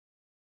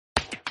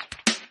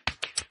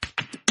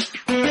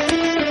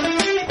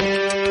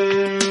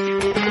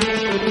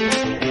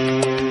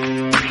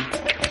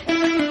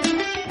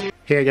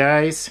Hey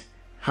guys,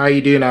 how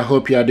you doing? I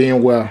hope you are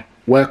doing well.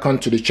 Welcome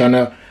to the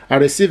channel. I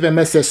received a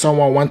message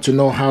someone want to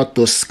know how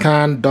to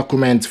scan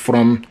documents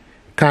from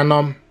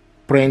Canon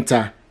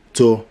printer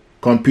to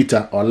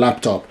computer or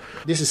laptop.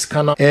 This is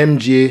Canon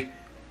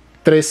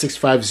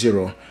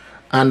MG3650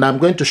 and I'm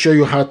going to show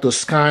you how to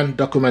scan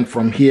document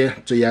from here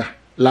to your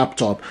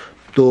laptop.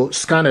 To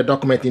scan a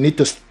document, you need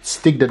to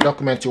stick the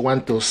document you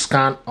want to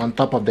scan on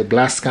top of the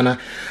glass scanner.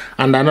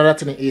 And another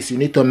thing is you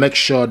need to make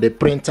sure the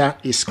printer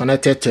is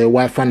connected to a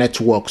Wi-Fi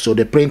network. So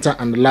the printer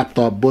and the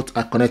laptop both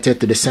are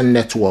connected to the same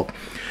network.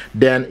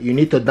 Then you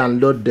need to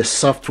download the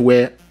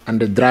software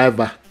and the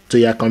driver to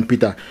your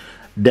computer.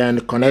 Then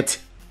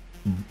connect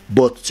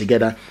both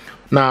together.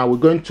 Now we're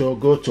going to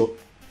go to,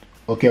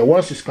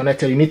 once it's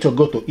connected, you need to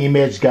go to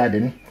Image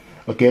Garden.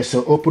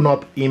 So open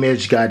up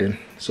Image Garden.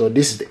 So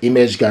this is the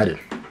Image Garden.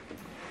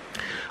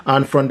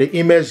 And from the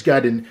Image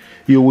Garden,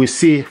 you will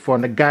see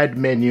from the guide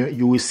menu,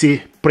 you will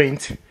see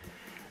print.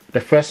 The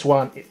first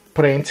one,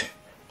 print,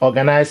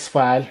 organize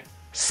file,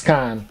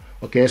 scan.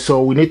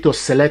 So we need to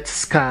select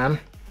scan.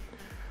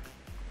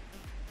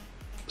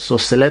 So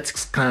select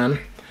scan.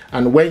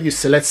 And when you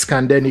select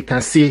scan, then you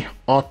can see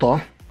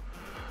author.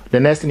 The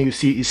next thing you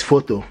see is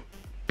photo,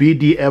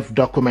 PDF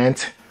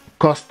document,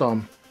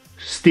 custom,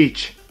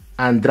 stitch,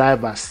 and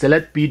driver.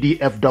 Select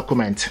PDF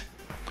document.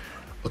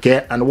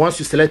 And once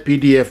you select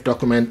PDF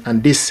document,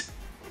 and this,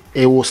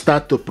 it will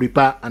start to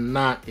prepare, and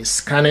now it's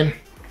scanning.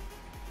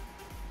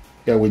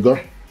 Here we go.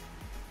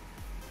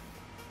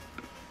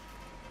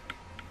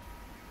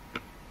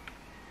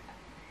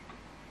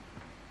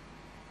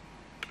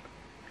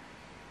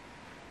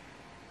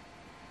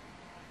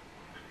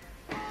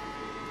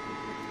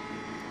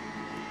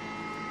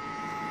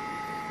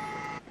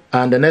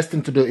 And the next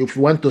thing to do, if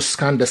you want to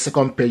scan the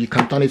second page, you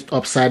can turn it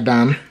upside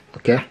down.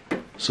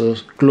 So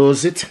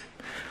close it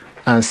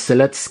and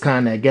select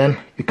scan again.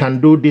 You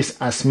can do this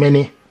as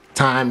many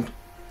times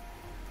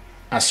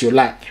as you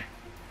like.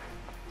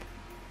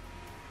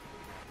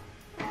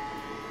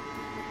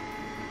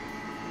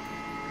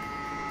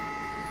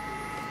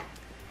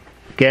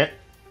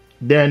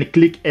 Then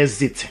click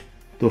exit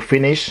to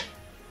finish.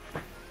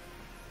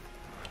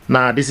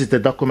 Now this is the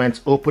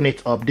document. Open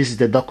it up. This is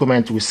the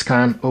document we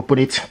scan. Open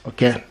it.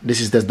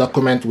 This is the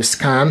document we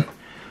scan.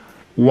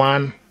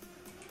 1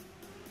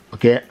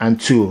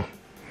 and 2.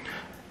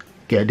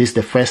 This is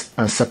the first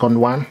and second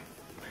one.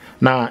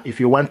 Now if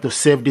you want to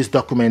save this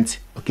document,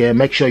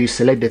 make sure you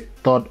select the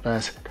third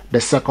as the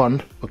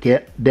second.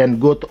 Then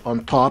go to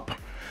on top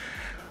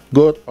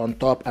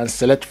and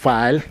select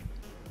file.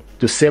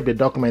 To save the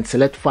document,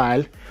 select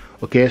file.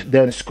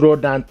 Then scroll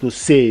down to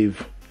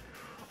save.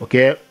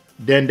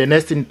 Then the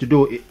next thing to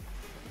do,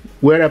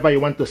 wherever you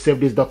want to save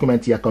this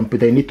document to your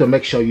computer, you need to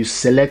make sure you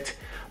select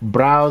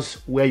browse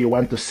where you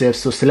want to save.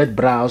 So select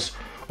browse.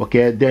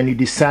 Then you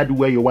decide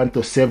where you want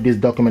to save this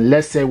document.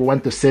 Let's say we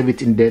want to save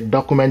it in the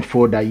document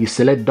folder. You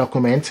select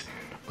document.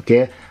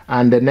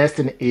 And the next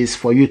thing is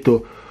for you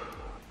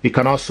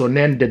can also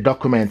name the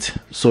document.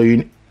 So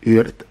you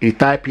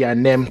type your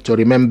name to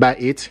remember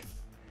it.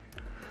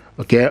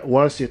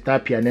 Once you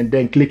type your name,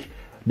 then click,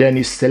 then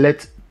you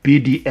select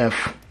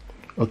PDF.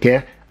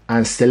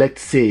 And select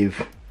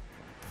save.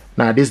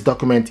 Now this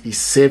document is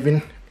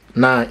saving.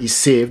 Now it's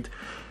saved.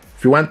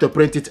 If you want to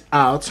print it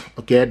out,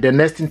 the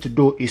next thing to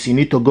do is you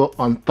need to go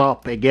on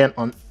top again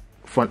on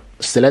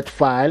select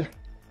file.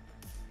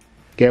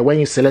 When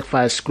you select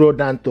file, scroll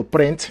down to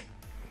print.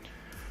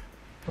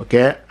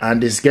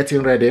 And it's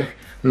getting ready.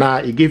 Now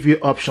it gives you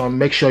option.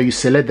 Make sure you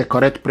select the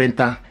correct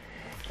printer.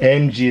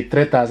 MG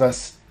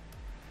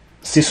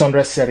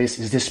 3600 series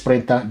is this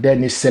printer.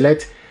 Then you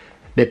select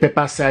the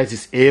paper size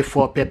is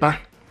A4 paper.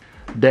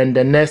 Then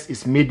the next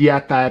is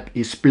media type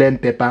is plain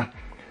paper.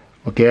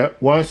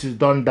 Once you've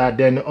done that,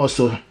 then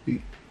also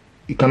you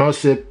can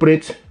also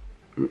print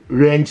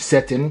range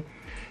setting.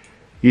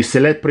 You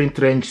select print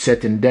range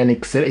setting. Then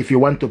if you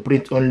want to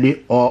print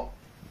only or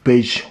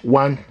page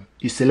 1,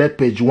 you select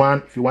page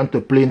 1. If you want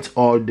to print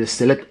all, they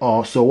select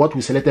all. So what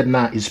we selected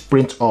now is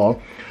print all.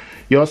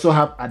 You also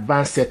have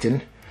advanced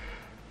setting.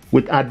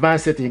 With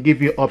advanced setting, it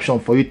gives you option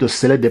for you to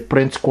select the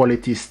print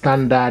quality,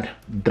 standard,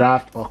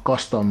 draft, or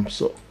custom.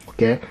 So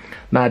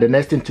now the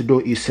next thing to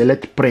do is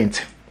select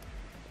print.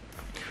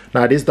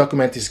 Now this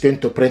document is going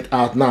to print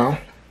out now.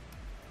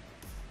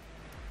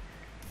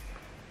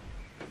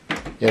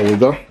 Here we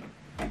go.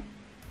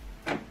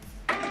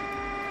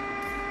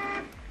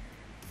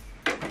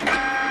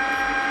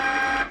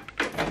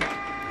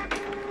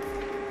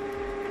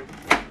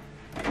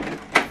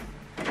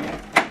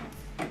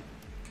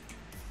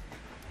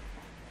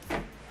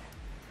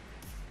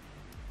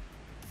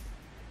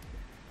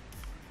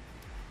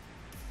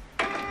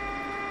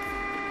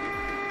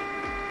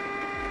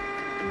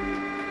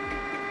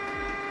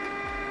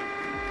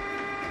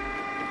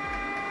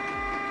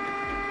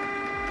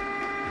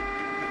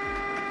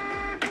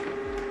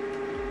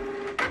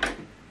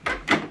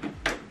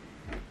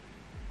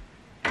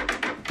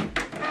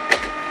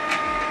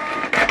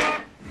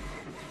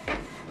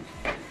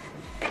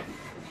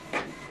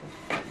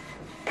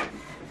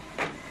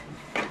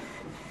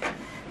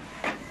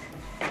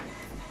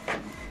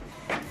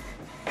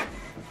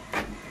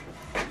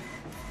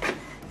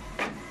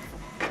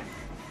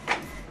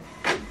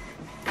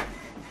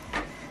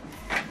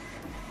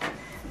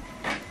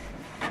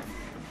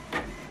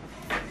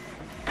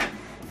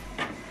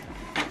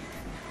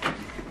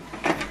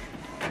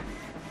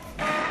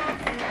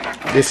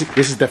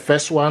 This is the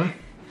first one.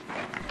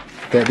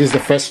 Okay, this is the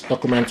first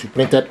document we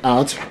printed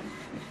out.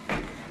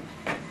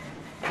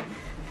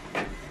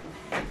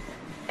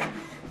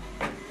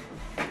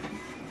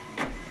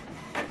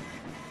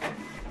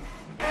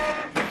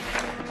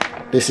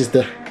 This is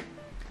the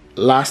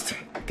last,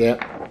 okay,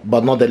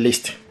 but not the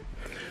least.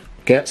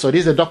 Okay, so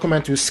this is the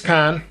document we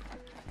scan,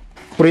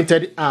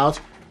 printed it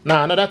out.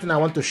 Now another thing I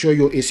want to show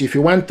you is if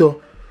you want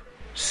to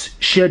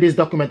share this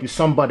document with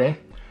somebody.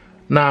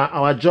 Now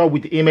our job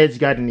with the image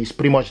guiding is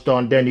pretty much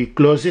done. Then you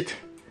close it.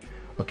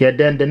 Okay,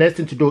 then the next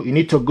thing to do, you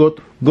need to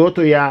go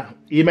to your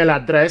email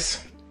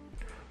address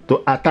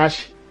to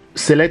attach,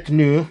 select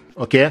new.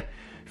 Okay,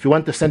 if you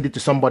want to send it to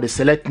somebody,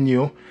 select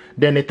new.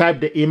 Then you type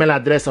the email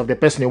address of the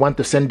person you want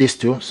to send this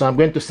to. So I'm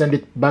going to send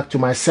it back to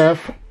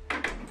myself.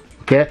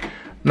 Okay,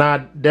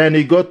 now then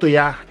you go to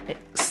your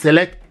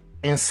select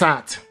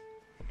insert.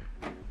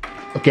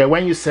 Okay,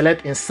 when you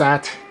select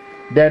insert,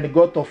 then you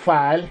go to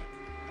file.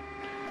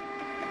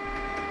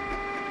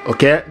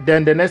 Okay,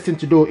 then the next thing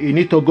to do, you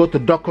need to go to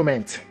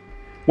document.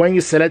 When you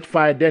select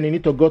file, then you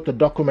need to go to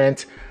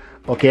document,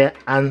 okay,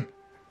 and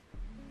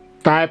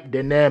type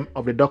the name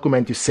of the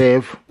document you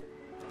save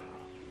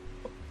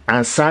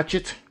and search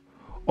it.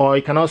 Or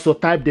you can also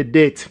type the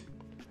date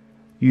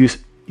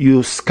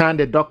you scan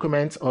the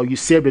document or you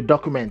save the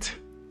document.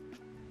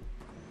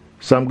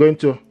 So I'm going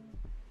to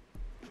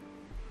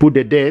put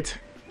the date.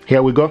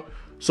 Here we go.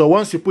 So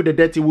once you put the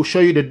date, it will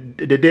show you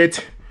the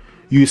date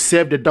you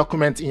save the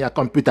document in your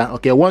computer.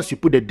 Okay, once you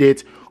put the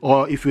date,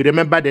 or if you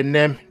remember the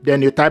name,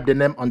 then you type the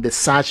name on the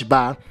search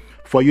bar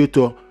for you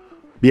to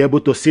be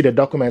able to see the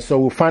document. So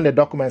we'll find the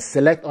document,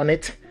 select on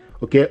it,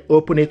 okay,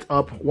 open it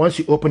up. Once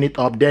you open it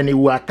up, then it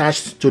will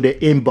attach to the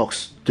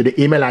inbox, to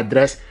the email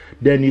address.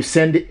 Then you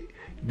send it,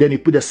 then you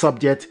put the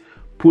subject,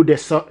 put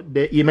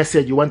the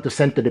e-message you want to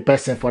send to the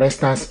person, for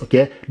instance,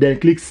 okay, then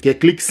click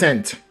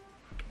send.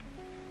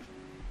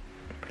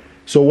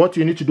 So what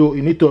you need to do,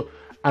 you need to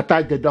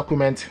attach the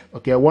document.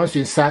 Okay, once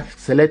you insert,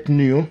 select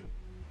new.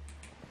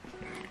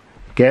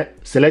 Okay,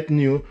 select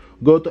new,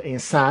 go to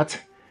insert,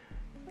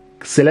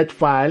 select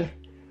file,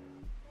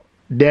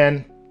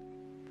 then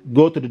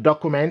go to the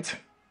document.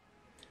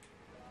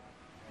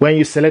 When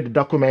you select the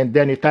document,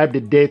 then you type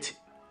the date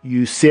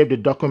you save the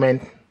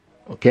document.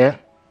 Okay,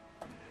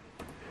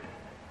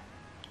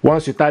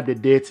 once you type the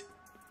date,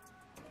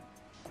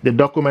 the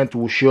document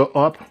will show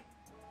up.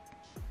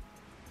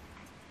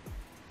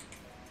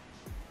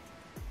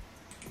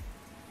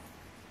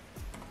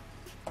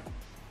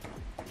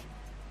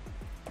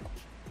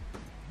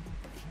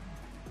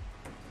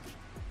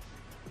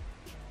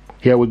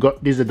 Here we go.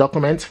 This is the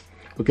document.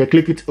 Okay,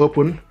 click it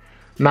open.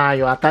 Now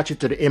you attach it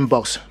to the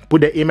inbox.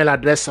 Put the email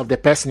address of the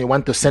person you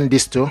want to send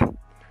this to.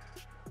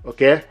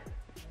 Okay,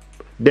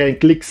 then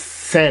click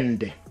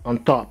send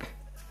on top.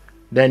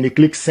 Then you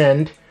click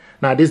send.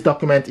 Now this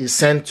document is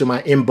sent to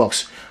my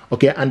inbox.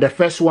 Okay, and the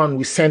first one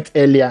we sent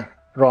earlier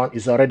on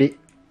is already,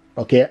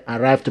 okay,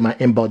 arrived to my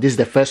inbox. This is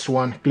the first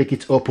one. Click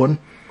it open.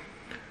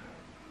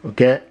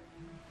 Okay,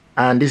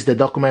 and this is the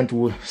document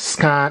we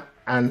scan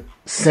and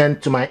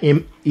send to my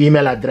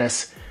email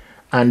address.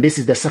 And this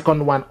is the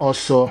second one,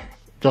 also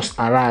just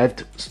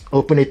arrived.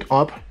 Open it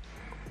up.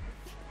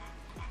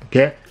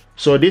 Okay,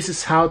 so this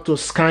is how to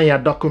scan your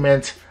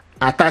document,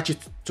 attach it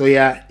to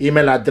your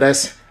email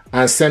address,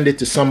 and send it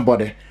to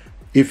somebody.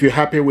 If you're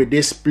happy with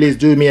this, please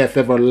do me a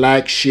favor,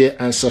 like, share,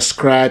 and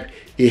subscribe.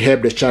 It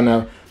helps the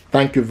channel.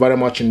 Thank you very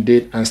much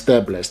indeed, and stay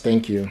blessed.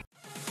 Thank you.